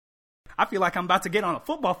I feel like I'm about to get on a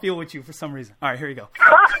football field with you for some reason. All right, here you go.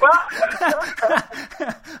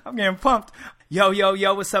 I'm getting pumped.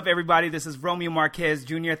 Yo, what's up, everybody? This is Romeo Marquez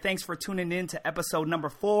Jr. Thanks for tuning in to episode number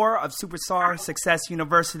 4 of Superstar Success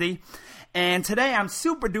University. And today I'm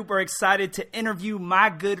super duper excited to interview my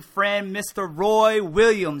good friend, Mr. Roy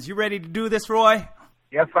Williams. You ready to do this, Roy?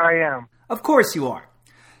 Yes, I am. Of course you are.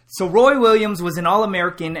 So Roy Williams was an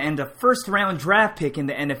All-American and a first-round draft pick in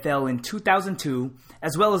the NFL in 2002,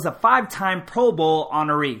 as well as a 5-time Pro Bowl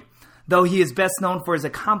honoree. Though he is best known for his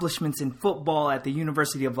accomplishments in football at the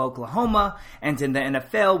University of Oklahoma and in the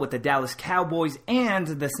NFL with the Dallas Cowboys and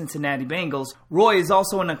the Cincinnati Bengals, Roy is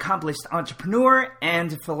also an accomplished entrepreneur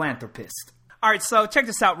and philanthropist. All right, so check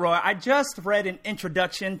this out, Roy. I just read an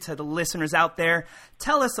introduction to the listeners out there.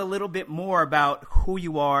 Tell us a little bit more about who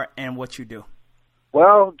you are and what you do.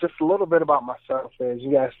 Well, just a little bit about myself is,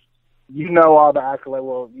 yes, you know all the accolades.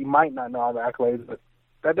 Well, you might not know all the accolades, but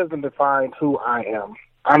that doesn't define who I am.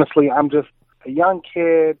 Honestly, I'm just a young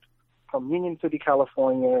kid from Union City,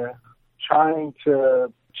 California, trying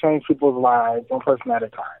to change people's lives one person at a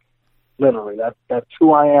time. Literally, that's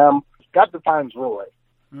who I am. That defines Roy.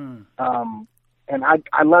 And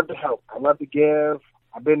I love to help. I love to give.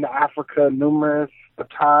 I've been to Africa numerous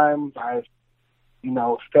times. I've,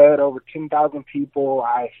 fed over 10,000 people.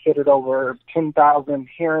 I fitted over 10,000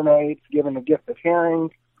 hearing aids, given the gift of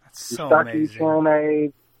hearing. That's so amazing. These hearing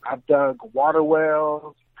aids. I've dug water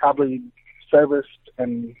wells, probably serviced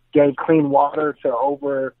and gave clean water to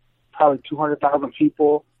over probably 200,000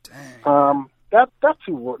 people. That's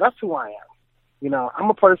who I am. I'm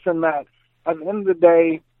a person that, at the end of the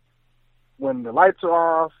day, when the lights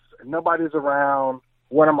are off and nobody's around,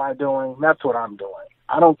 what am I doing? That's what I'm doing.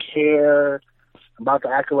 I don't care about the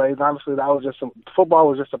accolades. Honestly, football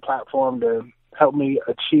was just a platform to help me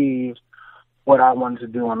achieve what I wanted to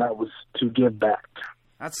do, and that was to give back.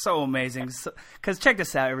 That's so amazing. Because check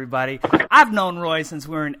this out, everybody. I've known Roy since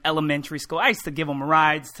we were in elementary school. I used to give him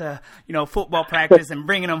rides to, football practice and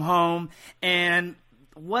bringing him home. And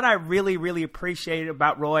what I really, really appreciate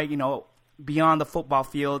about Roy, beyond the football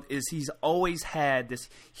field, is he's always had this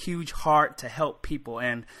huge heart to help people.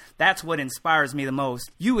 And that's what inspires me the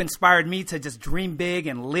most. You inspired me to just dream big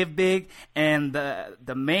and live big. And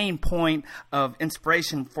the main point of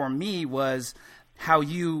inspiration for me was how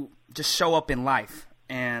you just show up in life.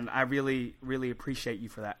 And I really, really appreciate you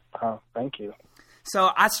for that. Oh, thank you. So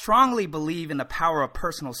I strongly believe in the power of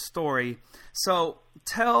personal story. So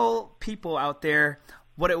tell people out there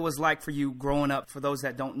what it was like for you growing up, for those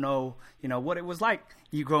that don't know, what it was like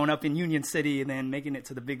you growing up in Union City and then making it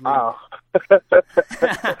to the big league. Oh.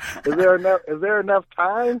 Is there enough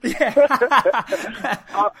time? Yeah.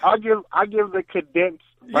 I'll give the condensed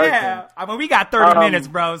version. Yeah. I mean, we got 30 minutes,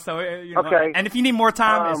 bro. So, okay. And if you need more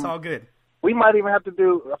time, it's all good. We might even have to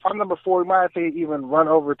do, if I'm number 4, we might have to even run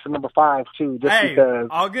over to number 5 too, just because.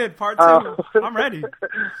 All good. Part 2. I'm ready.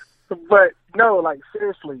 But no,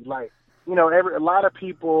 seriously, a lot of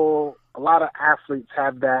people, a lot of athletes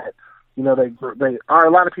have that, they are a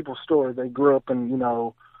lot of people's stories. They grew up in,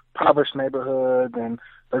 impoverished neighborhoods, and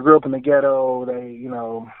they grew up in the ghetto. They,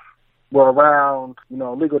 were around,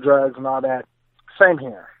 illegal drugs and all that. Same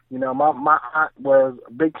here. My aunt was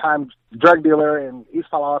a big-time drug dealer in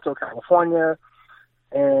East Palo Alto, California,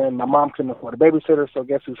 and my mom couldn't afford a babysitter, so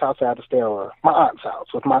guess whose house I had to stay over? My aunt's house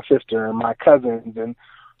with my sister and my cousins. And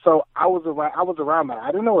so I was around that.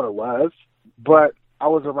 I didn't know what it was, but I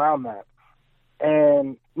was around that.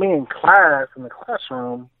 And me in the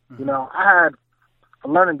classroom, I had a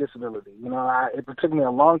learning disability. It took me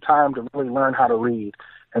a long time to really learn how to read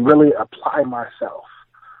and really apply myself.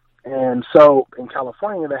 And so in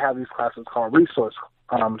California, they have these classes called resource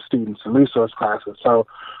students and resource classes. So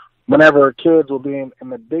whenever kids will be in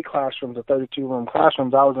the big classrooms, the 32-room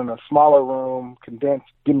classrooms, I was in a smaller room, condensed,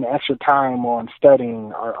 getting extra time on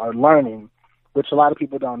studying or learning, which a lot of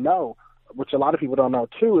people don't know. Which a lot of people don't know,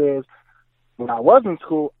 too, is when I was in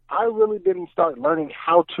school, I really didn't start learning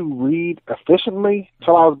how to read efficiently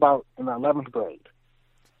until I was about in the 11th grade.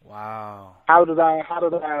 Wow. How did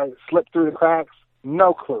I slip through the cracks?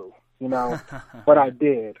 No clue, but I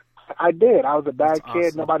did. I was a bad kid.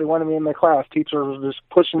 Awesome. Nobody wanted me in their class. Teacher was just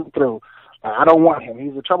pushing me through. I don't want him.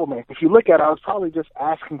 He's a troublemaker. If you look at it, I was probably just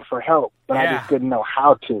asking for help, but I just didn't know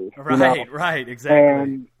how to. Right, exactly.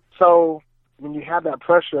 And so when you have that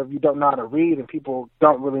pressure of you don't know how to read and people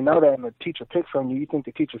don't really know that and the teacher picks on you, you think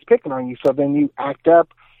the teacher's picking on you. So then you act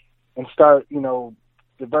up and start,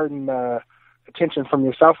 diverting attention from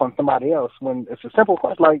yourself on somebody else when it's a simple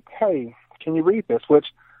question like, hey, can you read this? Which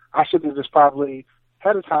I should have just probably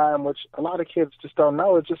ahead of time, which a lot of kids just don't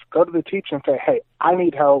know, is just go to the teacher and say, hey, I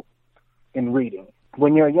need help in reading.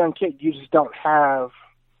 when you're a young kid, you just don't have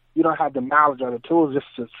the knowledge or the tools just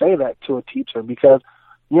to say that to a teacher because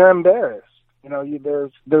you're embarrassed.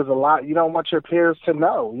 There's a lot you don't want your peers to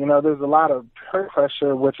know. There's a lot of peer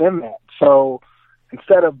pressure within that. So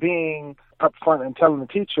instead of being upfront and telling the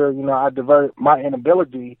teacher, I diverted my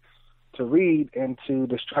inability to read into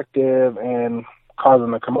destructive and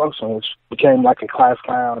causing a commotion, which became like a class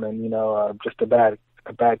clown and just a bad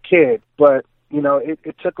kid. But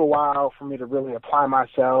it took a while for me to really apply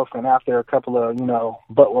myself, and after a couple of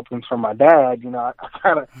butt whoopings from my dad, I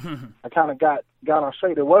kind of got on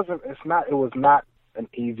straight. It was not an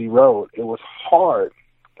easy road. It was hard.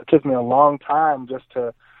 It took me a long time I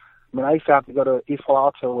used to have to go to East Palo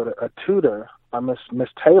Alto with a tutor, Miss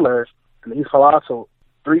Taylor, in East Palo Alto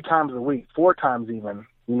 3 times a week, 4 times even.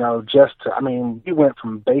 We went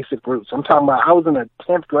from basic roots. I'm talking about I was in the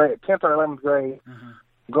 10th or 11th grade. Mm-hmm.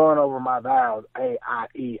 Going over my vowels, A, I,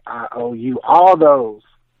 E, I, O, U, all those,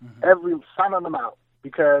 sounding them out,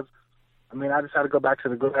 because, I just had to go back to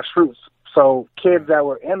the grassroots. So kids that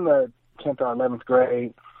were in the 10th or 11th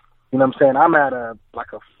grade, I'm at a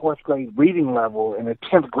 4th grade reading level in the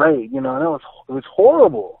 10th grade, and it was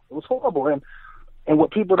horrible. It was horrible. And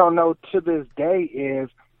what people don't know to this day is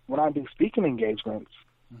when I do speaking engagements,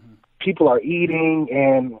 people are eating,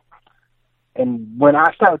 and when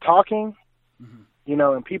I start talking,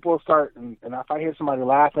 and people start, and if I hear somebody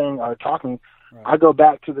laughing or talking, right, I go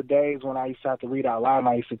back to the days when I used to have to read out loud, and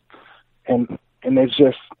I used to, and it's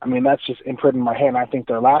just, that's just imprinted in my head, and I think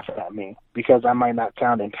they're laughing at me because I might not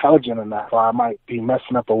sound intelligent enough, or I might be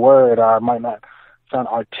messing up a word, or I might not sound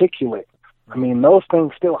articulate. Those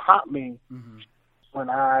things still haunt me when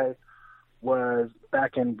I was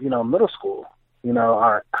back in, middle school,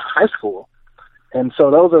 or high school. And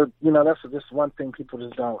so those are, that's just one thing people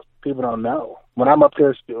don't know. When I'm up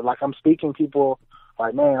there, I'm speaking, people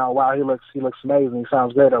like, man, oh wow, he looks amazing, he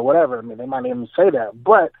sounds great, or whatever. They might not even say that,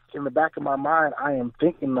 but in the back of my mind, I am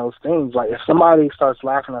thinking those things. Like if somebody starts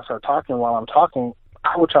laughing, I start talking while I'm talking,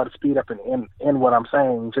 I would try to speed up and end what I'm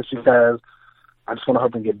saying, just because I just want to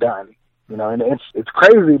hope and get done. And it's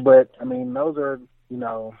crazy, but those are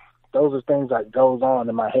things that goes on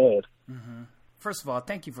in my head. Mm-hmm. First of all,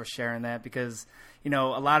 thank you for sharing that, because, a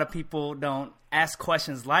lot of people don't ask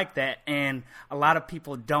questions like that, and a lot of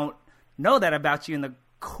people don't know that about you. And the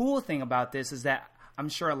cool thing about this is that I'm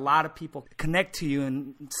sure a lot of people connect to you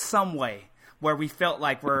in some way where we felt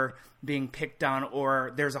like we're being picked on,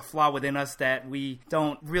 or there's a flaw within us that we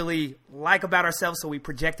don't really like about ourselves, so we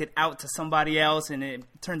project it out to somebody else, and it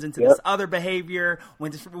turns into this other behavior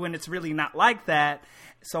when it's really not like that,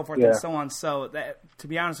 so forth and so on. So that, to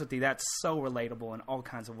be honest with you, that's so relatable in all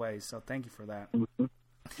kinds of ways. So thank you for that. Mm-hmm.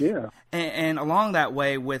 Yeah. And along that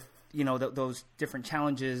way with, those different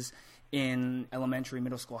challenges in elementary,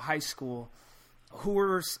 middle school, high school,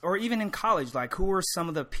 or even in college, who were some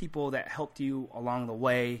of the people that helped you along the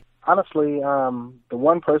way? Honestly, the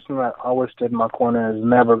one person that always stood in my corner, is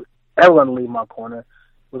never ever going to leave my corner,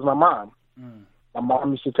 was my mom. My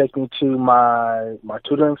mom used to take me to my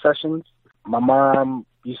tutoring sessions. My mom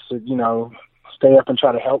used to, stay up and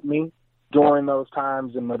try to help me during those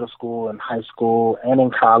times in middle school and high school and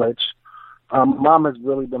in college. Mom has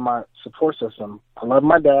really been my support system. I love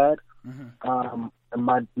my dad. And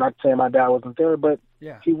not saying my dad wasn't there, but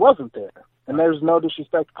he wasn't there. And there's no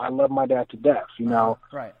disrespect. I love my dad to death,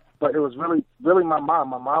 Right. But it was really, really my mom.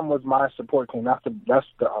 My mom was my support team. That's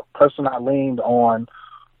the person I leaned on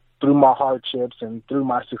through my hardships and through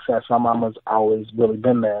my success. My mom has always really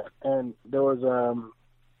been there. And there was a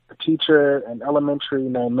teacher in elementary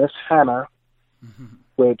named Miss Hannah,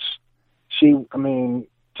 which to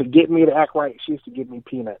get me to act right, she used to give me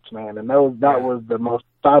peanuts, man. And that was the most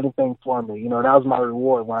exciting thing for me. That was my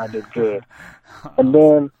reward when I did good. And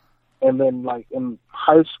then like in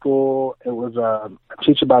high school, it was a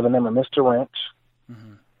teacher by the name of Mr. Wrench,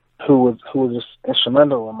 who was just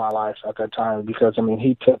instrumental in my life at that time, because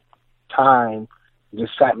he took time,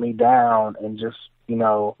 just sat me down and just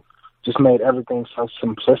made everything so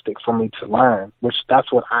simplistic for me to learn, which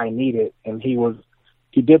that's what I needed, and he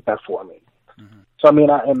did that for me. So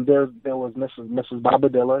and there was Mrs.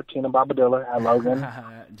 Bobadilla, Tina Bobadilla at Logan,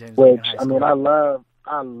 which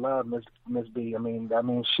I love Miss B.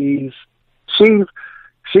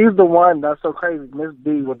 She's the one that's so crazy. Miss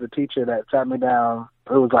B was the teacher that sat me down.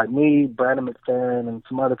 It was like me, Brandon McFerrin, and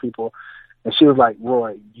some other people, and she was like,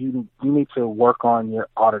 "Roy, you need to work on your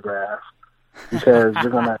autograph, because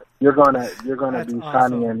you're gonna be awesome.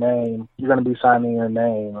 signing your name. You're gonna be signing your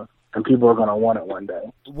name and people are going to want it one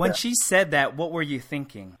day. When she said that, what were you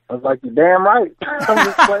thinking? I was like, you're damn right. I'm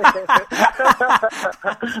just playing.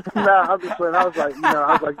 No, I'm just playing. I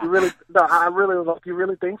was like, you really, no, I really was like, you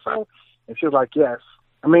really think so? And she was like, yes.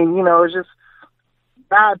 I mean, it's just,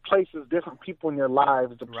 God places different people in your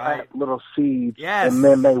lives to plant little seeds, and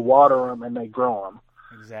then they water them and they grow them.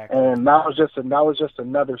 Exactly. And that was just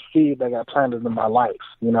another seed that got planted in my life,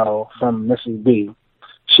 from Mrs. B.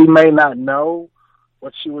 She may not know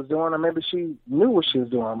what she was doing, or maybe she knew what she was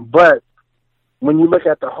doing. But when you look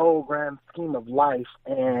at the whole grand scheme of life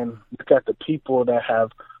and look at the people that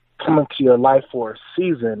have come into your life for a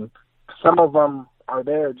season, some of them are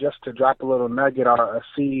there just to drop a little nugget or a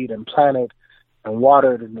seed and plant it and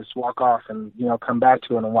water it and just walk off and, come back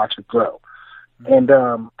to it and watch it grow. And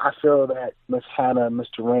I feel that Miss Hannah,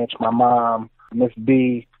 Mr. Wrench, my mom, Miss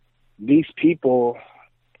B, these people,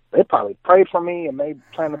 they probably prayed for me and they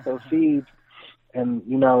planted those seeds. And,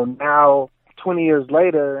 now 20 years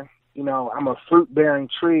later, I'm a fruit-bearing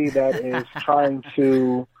tree that is trying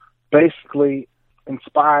to basically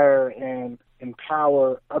inspire and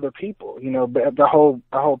empower other people, the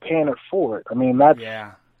whole paying it forward. I mean,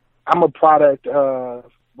 I'm a product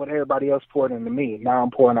of what everybody else poured into me. Now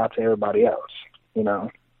I'm pouring out to everybody else,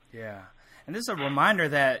 Yeah. And this is a reminder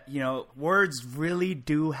that, words really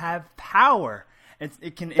do have power.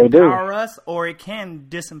 It can empower us or it can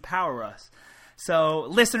disempower us. So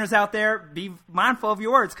listeners out there, be mindful of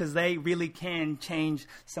your words because they really can change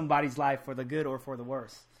somebody's life for the good or for the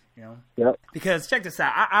worse, Yep. Because check this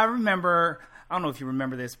out. I remember, I don't know if you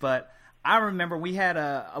remember this, but I remember we had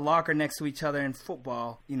a locker next to each other in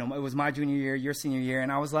football. It was my junior year, your senior year.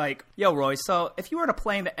 And I was like, yo, Roy, so if you were to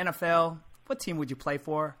play in the NFL, what team would you play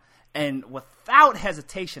for? And without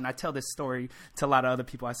hesitation, I tell this story to a lot of other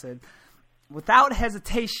people. I said, without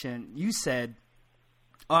hesitation, you said,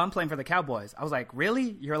 oh, I'm playing for the Cowboys. I was like,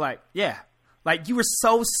 really? You're like, yeah. Like, you were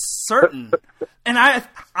so certain. And I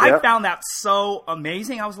found that so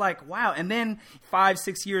amazing. I was like, wow. And then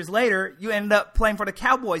 5-6 years later, you ended up playing for the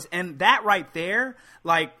Cowboys. And that right there,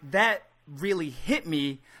 like, that really hit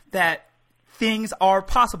me that things are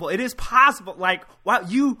possible. It is possible. Like, wow,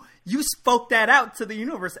 you spoke that out to the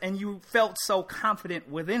universe and you felt so confident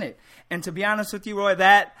within it. And to be honest with you, Roy,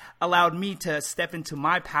 that allowed me to step into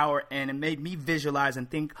my power and it made me visualize and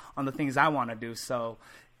think on the things I want to do. So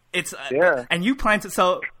it's, and you planted,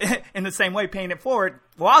 so in the same way, paying it forward,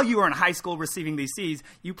 while you were in high school receiving these seeds,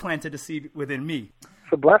 you planted a seed within me.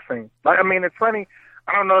 It's a blessing. I mean, it's funny.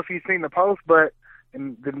 I don't know if you've seen the post, but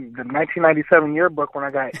in the 1997 yearbook, when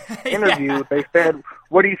I got interviewed, they said,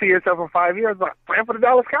 "Where do you see yourself in 5 years?" Like, playing for the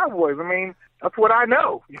Dallas Cowboys. I mean, that's what I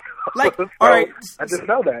know. Like, so, all right, I just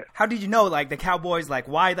know that. How did you know, like, the Cowboys? Like,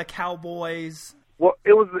 why the Cowboys? Well,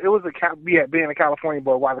 it was being a California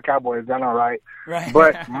boy. Why the Cowboys? I know, right? Right.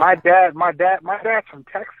 But my dad's from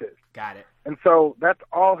Texas. Got it. And so that's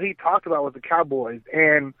all he talked about was the Cowboys.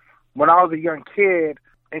 And when I was a young kid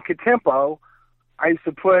in Katempo, I used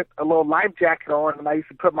to put a little life jacket on, and I used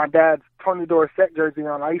to put my dad's Tony Dorsett jersey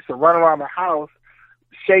on. I used to run around the house,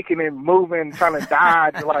 shaking and moving, trying to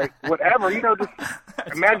dodge, like whatever, just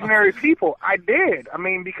imaginary people. I did. I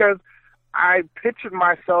mean, because I pictured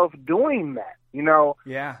myself doing that,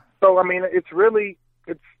 Yeah. So, I mean, it's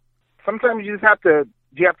sometimes you just have to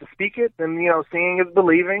speak it, and, seeing is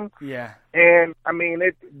believing. Yeah. And, I mean,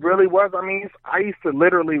 it really was. I mean, I used to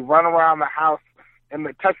literally run around the house. And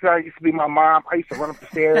the touchdown used to be my mom. I used to run up the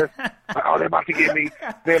stairs. Like, oh, they're about to get me.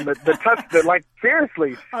 Then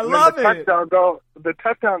seriously. I love it. The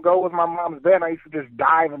touchdown goal was my mom's bed. I used to just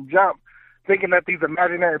dive and jump, thinking that these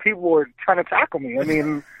imaginary people were trying to tackle me. I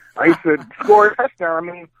mean, I used to score a touchdown. I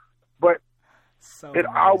mean, but it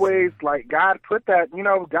always, like, God put that,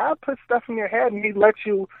 God put stuff in your head, and He lets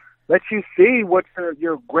you see what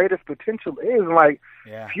your greatest potential is. Like,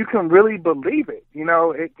 if you can really believe it,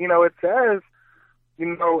 it says,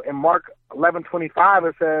 in Mark 11:25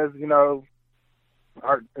 it says,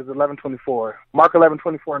 or is it 11:24? Mark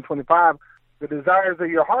 11:24 and 25. The desires of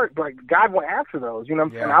your heart, like, God will answer those. You know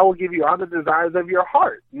what I'm saying? I will give you all the desires of your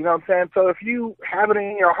heart. You know what I'm saying? So if you have it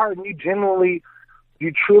in your heart and you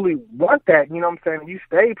truly want that, you know what I'm saying? You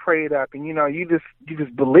stay prayed up, and you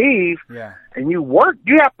just believe. Yeah. And you work.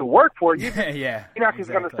 You have to work for it. Yeah. You're not just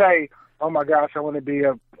gonna say, "Oh my gosh, I want to be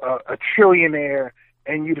a trillionaire."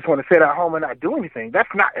 And you just want to sit at home and not do anything. It's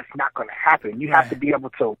not going to happen. You have to be able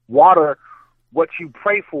to water what you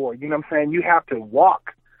pray for. You know what I'm saying? You have to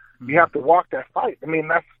walk. You have to walk that fight. I mean,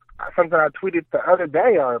 that's something I tweeted the other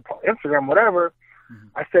day, or Instagram, whatever.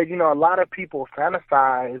 I said, a lot of people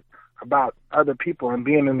fantasize about other people and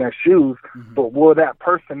being in their shoes, but will that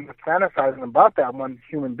person fantasizing about that one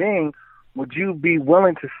human being, would you be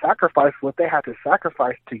willing to sacrifice what they had to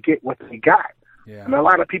sacrifice to get what they got? Yeah. And a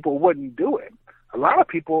lot of people wouldn't do it. A lot of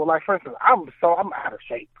people, like for instance, I'm out of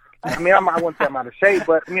shape. I mean, I wouldn't say I'm out of shape,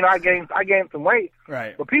 but I gained some weight.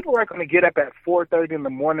 Right. But people aren't going to get up at 4:30 in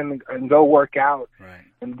the morning and go work out, right,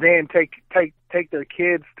 and then take their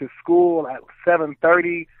kids to school at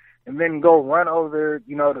 7:30, and then go run over,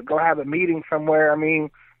 to go have a meeting somewhere. I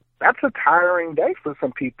mean, that's a tiring day for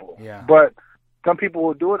some people. Yeah. But some people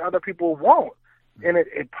will do it, other people won't, and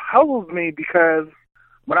it puzzles me because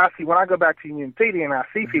when I go back to Union City and I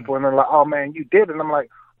see people and they're like, "Oh man, you did it," and I'm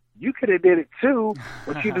like, you could have did it too,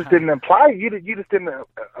 but you just didn't apply. You just didn't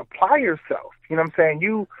apply yourself. You know what I'm saying?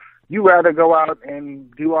 You rather go out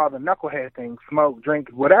and do all the knucklehead things, smoke,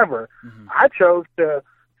 drink, whatever. Mm-hmm. I chose to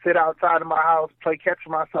sit outside of my house, play catch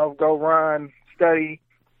with myself, go run, study.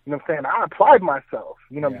 You know what I'm saying? I applied myself.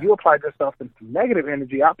 You applied yourself into negative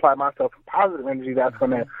energy. I applied myself in positive energy. That's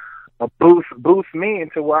going to boost me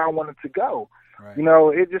into where I wanted to go. Right.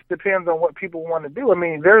 It just depends on what people want to do. I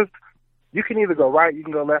mean, you can either go right, you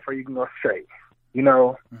can go left, or you can go straight.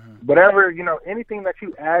 Whatever, anything that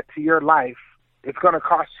you add to your life, it's going to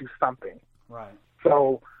cost you something. Right.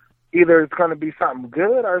 So either it's going to be something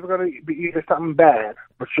good or it's going to be either something bad.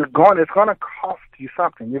 But it's going to cost you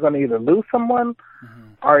something. You're going to either lose someone,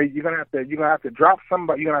 or you're going to have to drop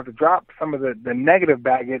somebody. You're going to have to drop some of the negative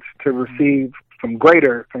baggage to receive some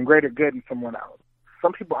greater good in someone else.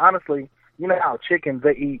 Some people, honestly, how chickens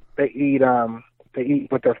they eat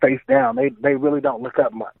with their face down. They really don't look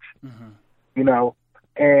up much, and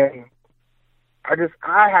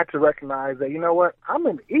I had to recognize that, what, I'm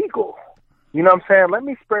an eagle. You know what I'm saying? Let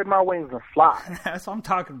me spread my wings and fly. That's what I'm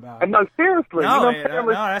talking about. And no, seriously. No,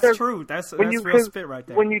 that's true. That's real spit right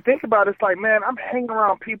there. When you think about it, it's like, man, I'm hanging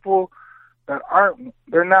around people that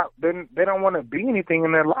they don't want to be anything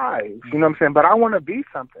in their lives. You know what I'm saying? But I want to be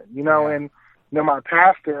something, and, my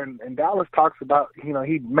pastor in Dallas talks about, he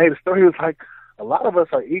made a story. He was like, a lot of us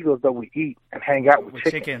are eagles, though we eat and hang out with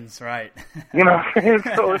chickens. Right. You know what I'm saying?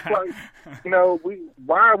 So it's like,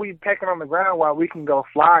 why are we pecking on the ground while we can go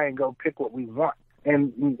fly and go pick what we want?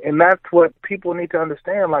 And that's what people need to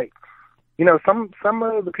understand. Like, some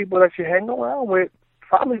of the people that you hang around with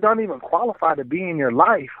probably don't even qualify to be in your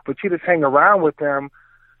life, but you just hang around with them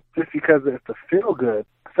just because it's to feel good.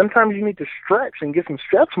 Sometimes you need to stretch and get some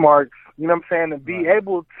stretch marks, you know what I'm saying, and be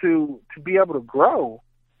able to grow.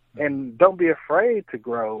 And don't be afraid to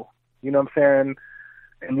grow, you know what I'm saying,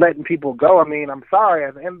 and letting people go. I mean, I'm sorry,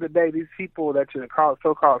 at the end of the day, these people that you're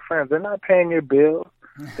so-called friends, they're not paying your bills.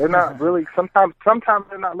 They're not really, sometimes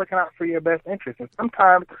they're not looking out for your best interest. And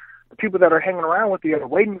sometimes the people that are hanging around with you are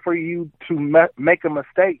waiting for you to make a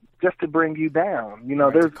mistake just to bring you down.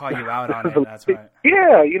 To call you out on it, that's right.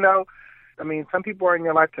 Yeah, I mean, some people are in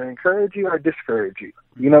your life to encourage you or discourage you.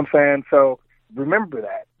 You know what I'm saying? So remember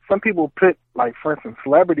that. Some people put, like, for instance,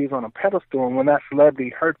 celebrities on a pedestal, and when that celebrity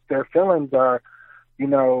hurts their feelings or,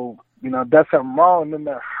 does something wrong, and then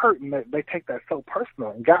they're hurt, and they take that so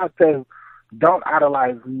personal. And God says, don't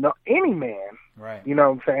idolize any man. Right. You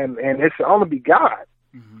know what I'm saying? And it should only be God.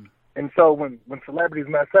 Mm-hmm. And so when celebrities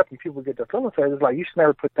mess up and people get their feelings hurt, it's like you should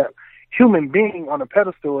never put that human being on a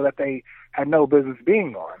pedestal that they had no business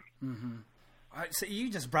being on. Mm-hmm. All right, so you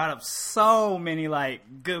just brought up so many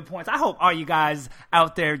good points. I hope all you guys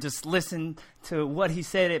out there just listen to what he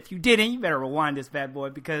said. If you didn't, you better rewind this bad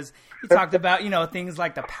boy, because he talked about, things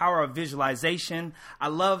like the power of visualization. I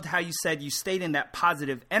loved how you said you stayed in that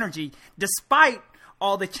positive energy despite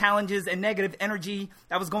all the challenges and negative energy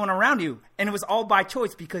that was going around you. And it was all by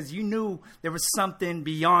choice because you knew there was something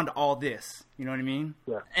beyond all this. You know what I mean?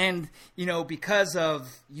 Yeah. And, because of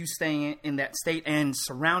you staying in that state and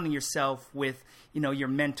surrounding yourself with, your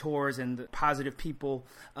mentors and the positive people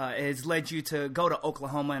has led you to go to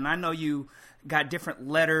Oklahoma. And I know you got different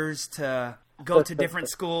letters to go to different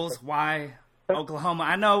schools. Why Oklahoma?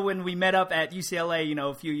 I know when we met up at UCLA,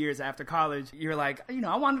 a few years after college, you're like,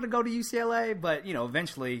 I wanted to go to UCLA, but,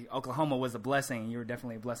 eventually Oklahoma was a blessing. You were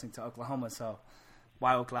definitely a blessing to Oklahoma. So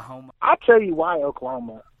why Oklahoma? I'll tell you why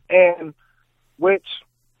Oklahoma. And which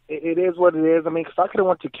it is what it is. I mean, because I could have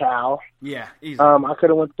went to Cal. Yeah, easy. I could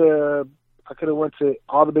have went to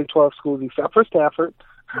all the Big 12 schools except for Stanford.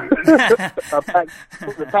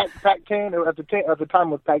 Pac-10 at the time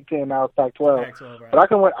was Pac-10, now it's Pac-12. Pac-12, right. But I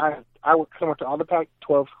could have went to all the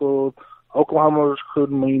Pac-12 schools. Oklahoma was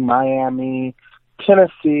recruiting me, Miami,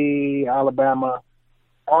 Tennessee, Alabama,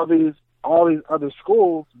 all these other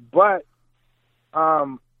schools. But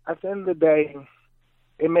at the end of the day,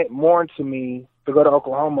 it meant more to me to go to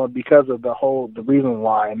Oklahoma because of the reason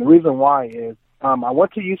why. And the reason why is I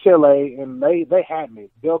went to UCLA, and they had me.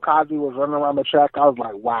 Bill Cosby was running around the track. I was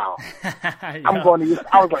like, wow, I'm going to.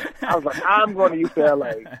 I was like, I'm going to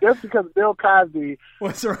UCLA just because Bill Cosby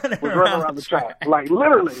was running around the track. Like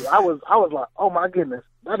literally, I was like, oh my goodness,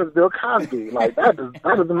 that is Bill Cosby. Like that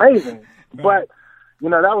is amazing. But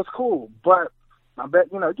that was cool. But I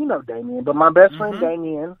bet you know Damien. But my best friend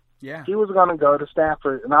Damien, he was going to go to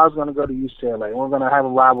Stanford, and I was going to go to UCLA. We're going to have a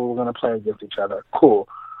rival. We're going to play against each other. Cool.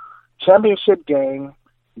 Championship game,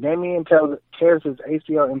 Damien tears his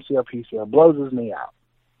ACL, MCL, PCL, blows his knee out.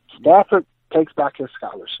 Stafford takes back his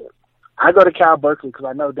scholarship. I go to Cal Berkeley because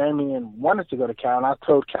I know Damien wanted to go to Cal, and I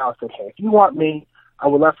told Cal, I said, hey, if you want me, I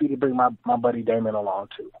would love for you to bring my buddy Damien along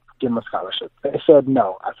too. Give him a scholarship. They said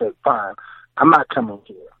no. I said, fine. I'm not coming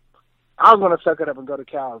here. I was going to suck it up and go to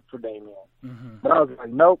Cal for Damien. But I was like,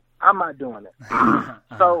 nope, I'm not doing it.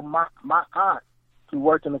 So my aunt, who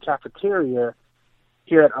worked in the cafeteria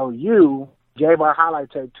here at OU, gave our highlight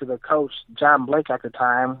tape to the coach, John Blake, at the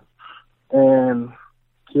time, and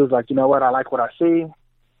he was like, you know what, I like what I see.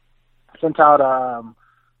 Sent out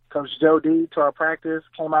Coach Joe D to our practice,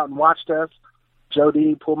 came out and watched us. Joe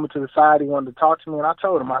D pulled me to the side. He wanted to talk to me, and I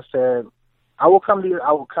told him, I said, I will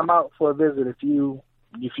come out for a visit if you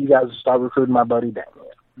guys start recruiting my buddy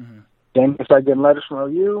Damien. Damien started getting letters from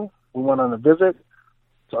OU. We went on a visit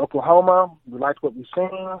to Oklahoma. We liked what we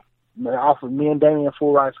seen. They offered me and Damien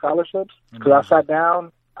full ride scholarships because I sat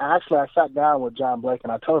down with John Blake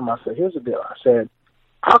and I told him, I said, here's the deal. I said,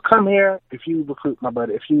 I'll come here if you recruit my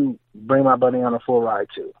buddy, if you bring my buddy on a full ride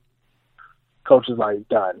too. Coach is like,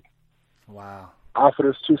 done. Wow. Offered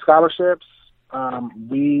us 2 scholarships.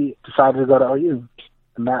 We decided to go to OU,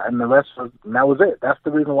 and that was it. That's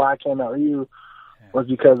the reason why I came to OU, was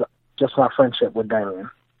because just my friendship with Damien.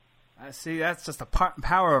 I see. That's just the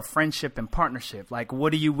power of friendship and partnership. Like,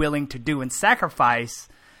 what are you willing to do and sacrifice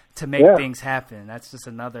to make things happen? That's just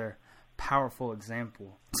another powerful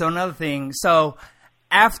example. So another thing. So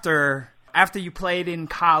after you played in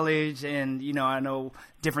college, and I know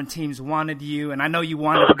different teams wanted you, and I know you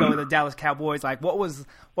wanted to go to the Dallas Cowboys. Like, what was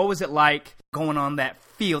it like going on that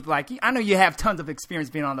field? Like, I know you have tons of experience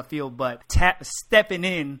being on the field, but stepping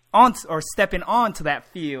onto that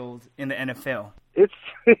field in the NFL.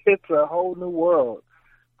 It's a whole new world.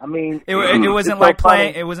 I mean, it wasn't like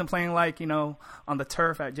playing. It wasn't playing like on the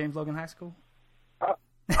turf at James Logan High School.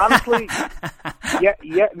 Honestly,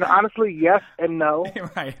 honestly, yes and no.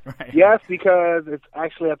 Right. Yes, because it's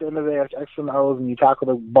actually at the end of the day, it's X and O's, and you tackle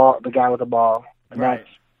the guy with the ball. And right.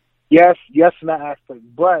 Yes in that aspect.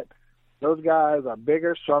 But those guys are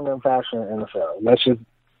bigger, stronger, and faster in the NFL. Let's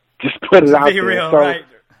just put it out there. Be real, so, right.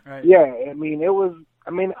 Yeah, I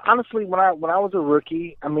mean, honestly, when I was a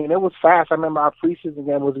rookie, it was fast. I remember our preseason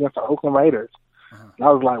game was against the Oakland Raiders. And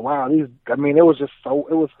I was like, wow, it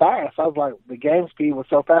was fast. I was like, the game speed was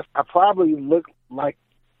so fast. I probably looked like,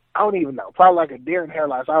 I don't even know, probably like a deer in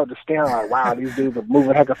headlights. I was just staring like, wow, these dudes are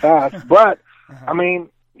moving hecka fast. But,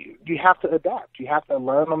 you have to adapt. You have to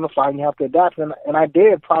learn on the fly, and you have to adapt. And I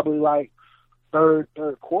did probably like third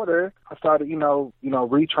quarter. I started,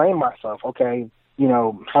 retrain myself. Okay,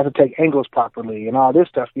 how to take angles properly and all this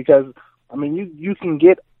stuff, because, you can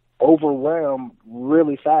get overwhelmed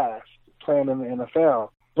really fast playing in the NFL.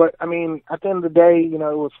 But, at the end of the day,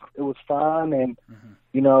 it was fun, and,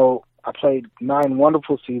 I played 9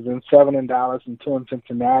 wonderful seasons, 7 in Dallas and 2 in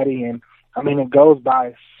Cincinnati, and, it goes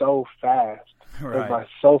by so fast. Right. It goes by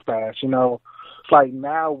so fast, It's like,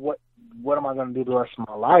 now what am I going to do the rest of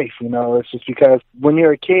my life? It's just because when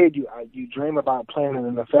you're a kid, you dream about playing in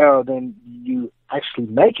the NFL, then you actually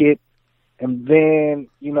make it, and then,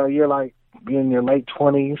 you're like in your late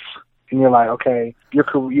 20s, and you're like, okay, your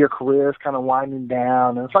career is kind of winding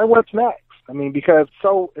down, and it's like, what's next? Because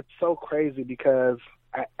it's so crazy, because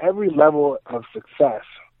at every level of success,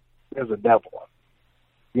 there's a devil.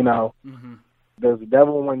 There's a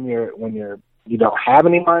devil when you don't have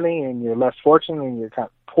any money and you're less fortunate and you're kind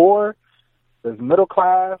of poor. There's middle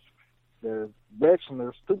class, there's rich, and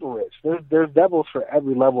there's super rich. There's devils for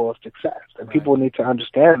every level of success, and people need to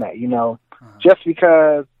understand that. Just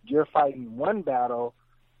because you're fighting one battle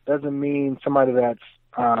doesn't mean somebody that's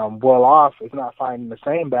well off is not fighting the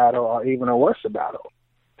same battle or even a worse battle.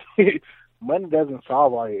 Money doesn't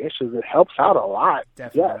solve all your issues. It helps out a lot,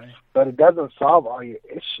 definitely. Yes, but it doesn't solve all your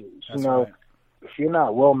issues. That's right. If you're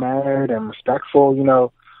not well mannered and respectful,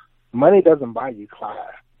 money doesn't buy you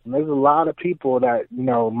class. And there's a lot of people that,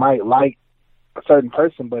 might like a certain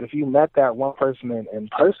person, but if you met that one person in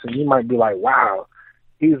person, you might be like, wow,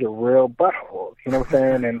 he's a real butthole. You know what I'm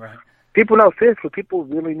saying? And right. People know this, but people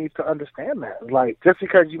really need to understand that. Like, just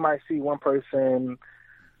because you might see one person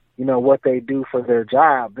what they do for their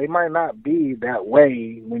job, they might not be that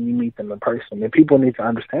way when you meet them in person. And people need to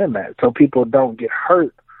understand that so people don't get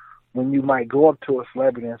hurt when you might go up to a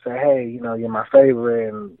celebrity and say, hey, you're my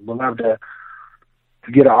favorite and would love to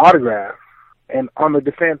get an autograph. And on the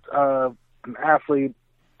defense of an athlete,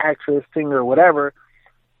 actress, singer, whatever,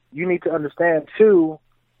 you need to understand, too,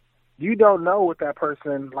 you don't know what that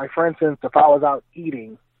person, like, for instance, if I was out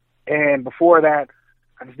eating and before that,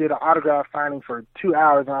 I just did an autograph signing for 2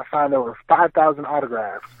 hours, and I signed over 5,000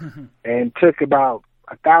 autographs and took about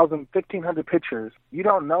 1,500 pictures. You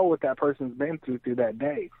don't know what that person's been through that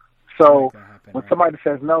day. So when somebody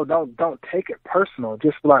says no, don't take it personal.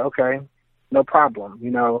 Just be like, okay, no problem.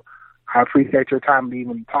 I appreciate your time to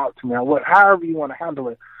even talk to me. However you want to handle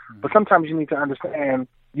it. But sometimes you need to understand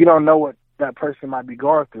you don't know what that person might be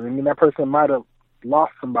going through. I mean, that person might have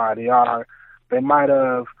lost somebody, or they might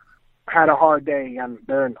have had a hard day and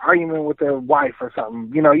they're in argument with their wife or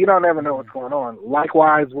something. You don't ever know what's going on.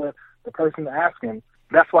 Likewise with the person asking.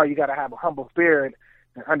 That's why you got to have a humble spirit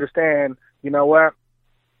and understand, what?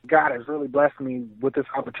 God has really blessed me with this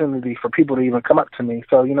opportunity for people to even come up to me.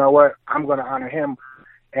 So, what? I'm going to honor him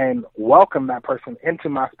and welcome that person into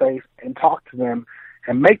my space and talk to them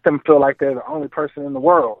and make them feel like they're the only person in the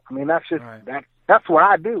world. I mean, that's just, that's what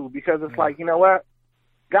I do, because it's like, what?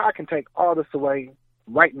 God can take all this away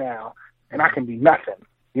right now, and I can be nothing,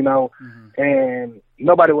 and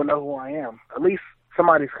nobody will know who I am. At least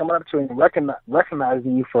somebody's coming up to you and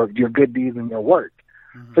recognizing you for your good deeds and your work.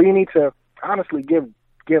 So you need to honestly give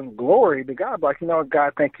glory to God. Like,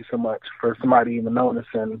 God, thank you so much for somebody even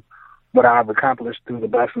noticing what I've accomplished through the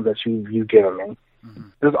blessings that you've given me.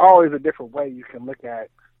 There's always a different way you can look at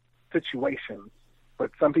situations,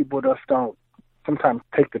 but some people just don't sometimes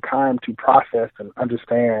take the time to process and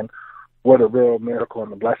understand where the real miracle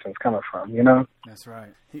and the blessing is coming from, That's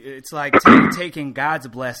right. It's like taking God's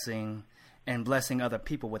blessing and blessing other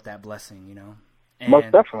people with that blessing, And,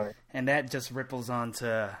 most definitely. And that just ripples on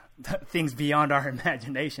to things beyond our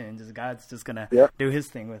imagination, and just God's just going to do his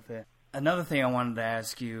thing with it. Another thing I wanted to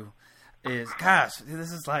ask you is, gosh,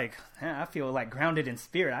 this is like, I feel like grounded in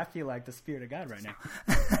spirit. I feel like the Spirit of God right now.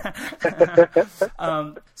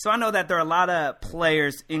 So I know that there are a lot of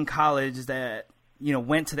players in college that,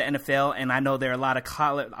 went to the NFL, and I know there are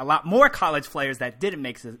a lot more college players that didn't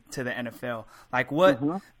make it to the NFL. Like, what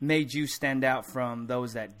made you stand out from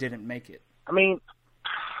those that didn't make it? I mean,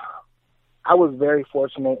 I was very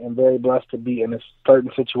fortunate and very blessed to be in a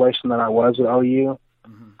certain situation that I was with OU,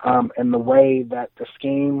 and the way that the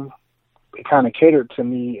scheme, it kind of catered to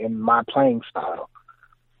me in my playing style.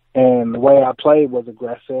 And the way I played was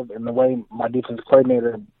aggressive, and the way my defensive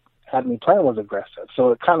coordinator had me playing was aggressive.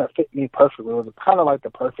 So it kind of fit me perfectly. It was kind of like the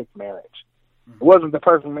perfect marriage. It wasn't the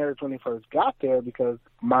perfect marriage when he first got there, because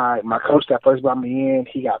my coach that first brought me in,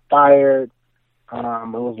 he got fired. It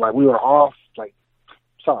was like we were off. Like,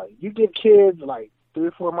 sorry, you give kids like 3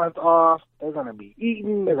 or 4 months off, they're going to be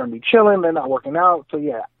eating, they're going to be chilling, they're not working out. So,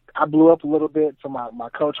 yeah, I blew up a little bit. So my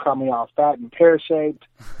coach called me all fat and pear-shaped.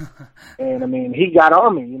 And, I mean, he got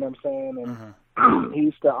on me, you know what I'm saying? And he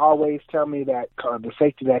used to always tell me that the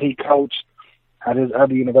safety that he coached at his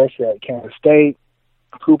other university at Kansas State,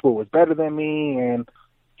 Cooper, was better than me. And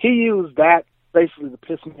he used that basically to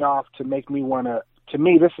piss me off, to make me want to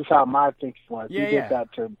me, this is how my thinking was. He did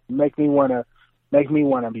that to make me want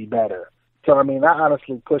to be better. So, I mean, that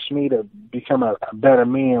honestly pushed me to become a better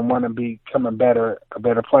me and want to become a better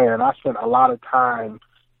player. And I spent a lot of time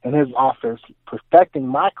in his office perfecting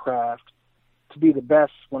my craft to be the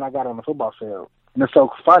best when I got on the football field. And it's so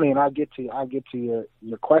funny, and I'll get to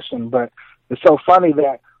your question, but it's so funny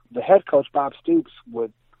that the head coach, Bob Stoops,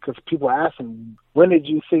 because people ask him, when did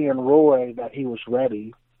you see in Roy that he was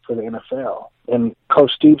ready for the NFL? And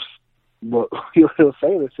Coach Stoops, he'll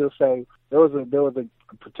say this. He'll say there was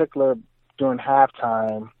a particular, during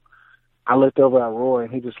halftime, I looked over at Roy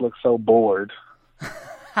and he just looked so bored.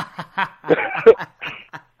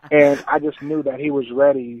 And I just knew that he was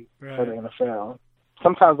ready for the NFL.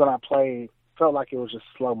 Sometimes when I played, felt like it was just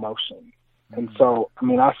slow motion. And so, I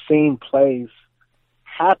mean, I've seen plays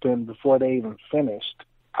happen before they even finished.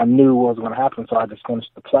 I knew what was going to happen, so I just finished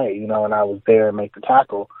the play, and I was there and make the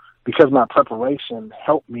tackle, because my preparation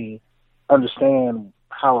helped me understand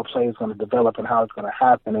how a play is going to develop and how it's going to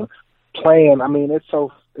happen. And playing, I mean, it's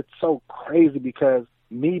so crazy, because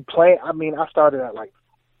me playing, I mean, I started at like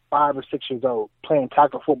 5 or 6 years old playing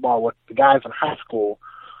tackle football with the guys in high school.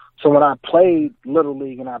 So when I played Little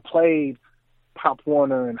League and I played Pop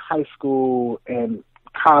Warner in high school and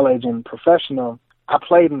college and professional, I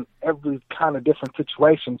played in every kind of different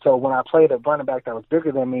situation. So when I played a running back that was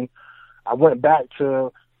bigger than me, I went back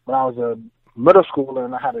to when I was a middle schooler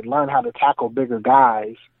and I had to learn how to tackle bigger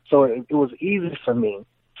guys. So it was easy for me.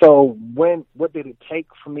 So what did it take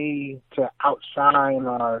for me to outshine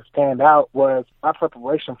or stand out was my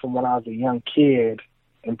preparation from when I was a young kid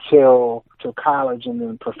until college and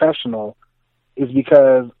then professional is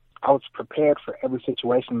because I was prepared for every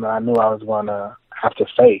situation that I knew I was going to have to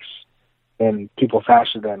face and people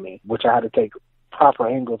faster than me, which I had to take proper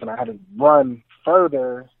angles and I had to run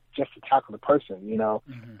further just to tackle the person.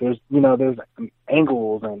 There's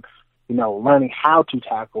angles and learning how to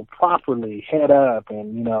tackle properly, head up,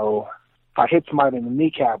 and if I hit somebody in the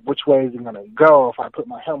kneecap, which way is it going to go? If I put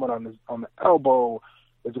my helmet on the elbow,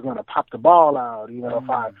 is it going to pop the ball out? If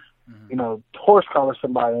I horse collar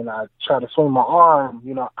somebody and I try to swing my arm,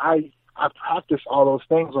 I practiced all those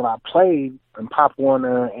things when I played in Pop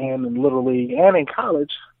Warner and in Little League and in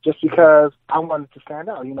college, just because I wanted to stand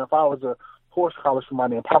out. If I was a horse collar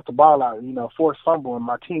somebody and pop the ball out, force fumble and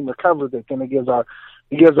my team recovers it, then it gives our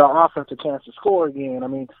offense a chance to score again. I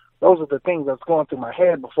mean, those are the things that's going through my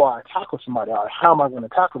head before I tackle somebody. How am I going to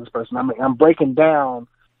tackle this person? I mean, I'm breaking down,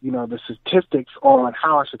 the statistics on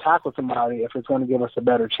how I should tackle somebody if it's going to give us a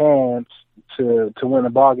better chance to win a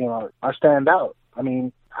ball game or stand out. I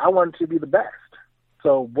mean, I wanted to be the best.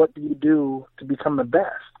 So what do you do to become the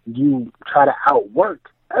best? You try to outwork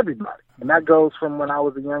everybody. And that goes from when I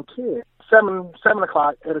was a young kid. 7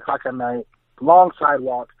 o'clock, 8 o'clock at night, long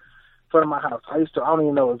sidewalk, front of my house. I don't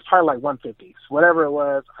even know, it was probably like 150s. Whatever it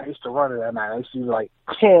was, I used to run it at night. I used to do like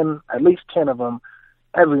at least 10 of them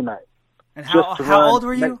every night. And how old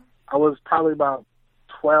were you? I was probably about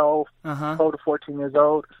 12 to 14 years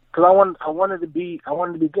old. Because I wanted to be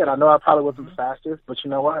good. I know I probably wasn't the fastest, but you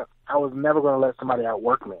know what? I was never going to let somebody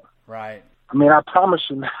outwork me. Right. I mean, I promise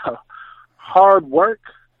you now, hard work,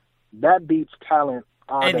 that beats talent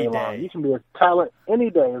all day long. You can be a talent any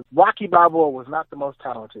day. Rocky Balboa was not the most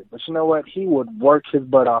talented, but you know what? He would work his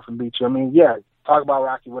butt off and beat you. I mean, yeah, talk about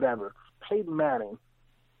Rocky, whatever. Peyton Manning,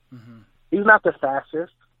 he's not the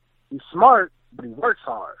fastest. He's smart, but he works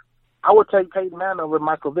hard. I would take Peyton Manning over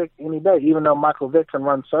Michael Vick any day, even though Michael Vick can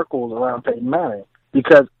run circles around Peyton Manning,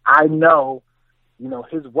 because I know,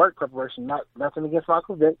 his work preparation, nothing against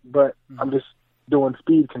Michael Vick, but I'm just doing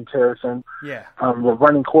speed comparison. Yeah. The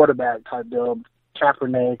running quarterback type deal,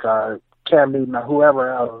 Kaepernick or Cam Newton or whoever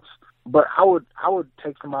else. But I would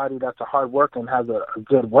take somebody that's a hard worker and has a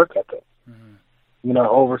good work ethic,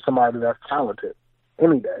 over somebody that's talented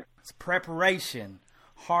any day. It's preparation,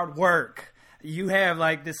 hard work. You have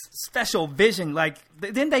like this special vision. Like,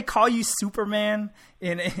 didn't they call you Superman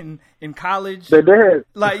in college? They did.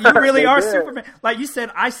 Like, you really are Superman. Like you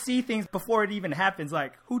said, I see things before it even happens.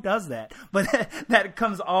 Like, who does that? But that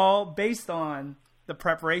comes all based on the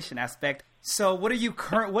preparation aspect. So what is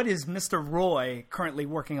Mr. Roy currently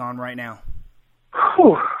working on right now?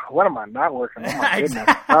 Whew, what am I not working on? My goodness.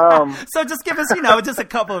 So just give us, just a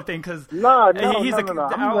couple of things. Cause no. I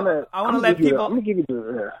want to let people. I'm going to give you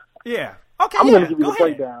the. Yeah. Okay, I'm going to give you the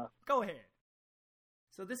breakdown. Go ahead.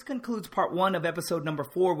 So this concludes part 1 of episode number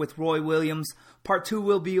 4 with Roy Williams. Part 2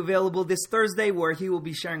 will be available this Thursday, where he will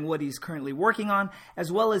be sharing what he's currently working on,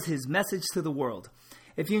 as well as his message to the world.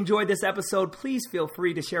 If you enjoyed this episode, please feel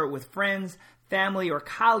free to share it with friends, family, or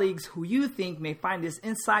colleagues who you think may find this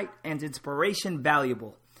insight and inspiration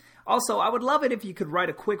valuable. Also, I would love it if you could write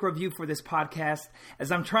a quick review for this podcast,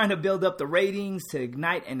 as I'm trying to build up the ratings to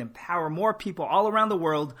ignite and empower more people all around the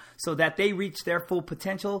world so that they reach their full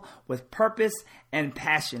potential with purpose and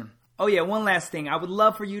passion. Oh yeah, one last thing. I would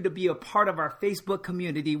love for you to be a part of our Facebook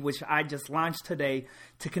community, which I just launched today,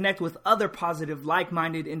 to connect with other positive,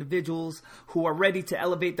 like-minded individuals who are ready to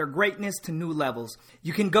elevate their greatness to new levels.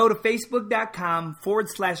 You can go to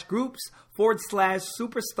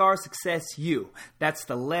facebook.com/groups/superstar success U. That's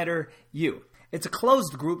the letter U. It's a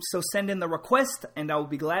closed group, so send in the request and I will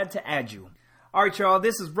be glad to add you. All right, y'all,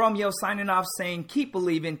 this is Romeo signing off saying keep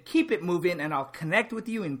believing, keep it moving, and I'll connect with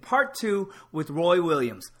you in part 2 with Roy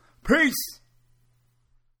Williams. Peace!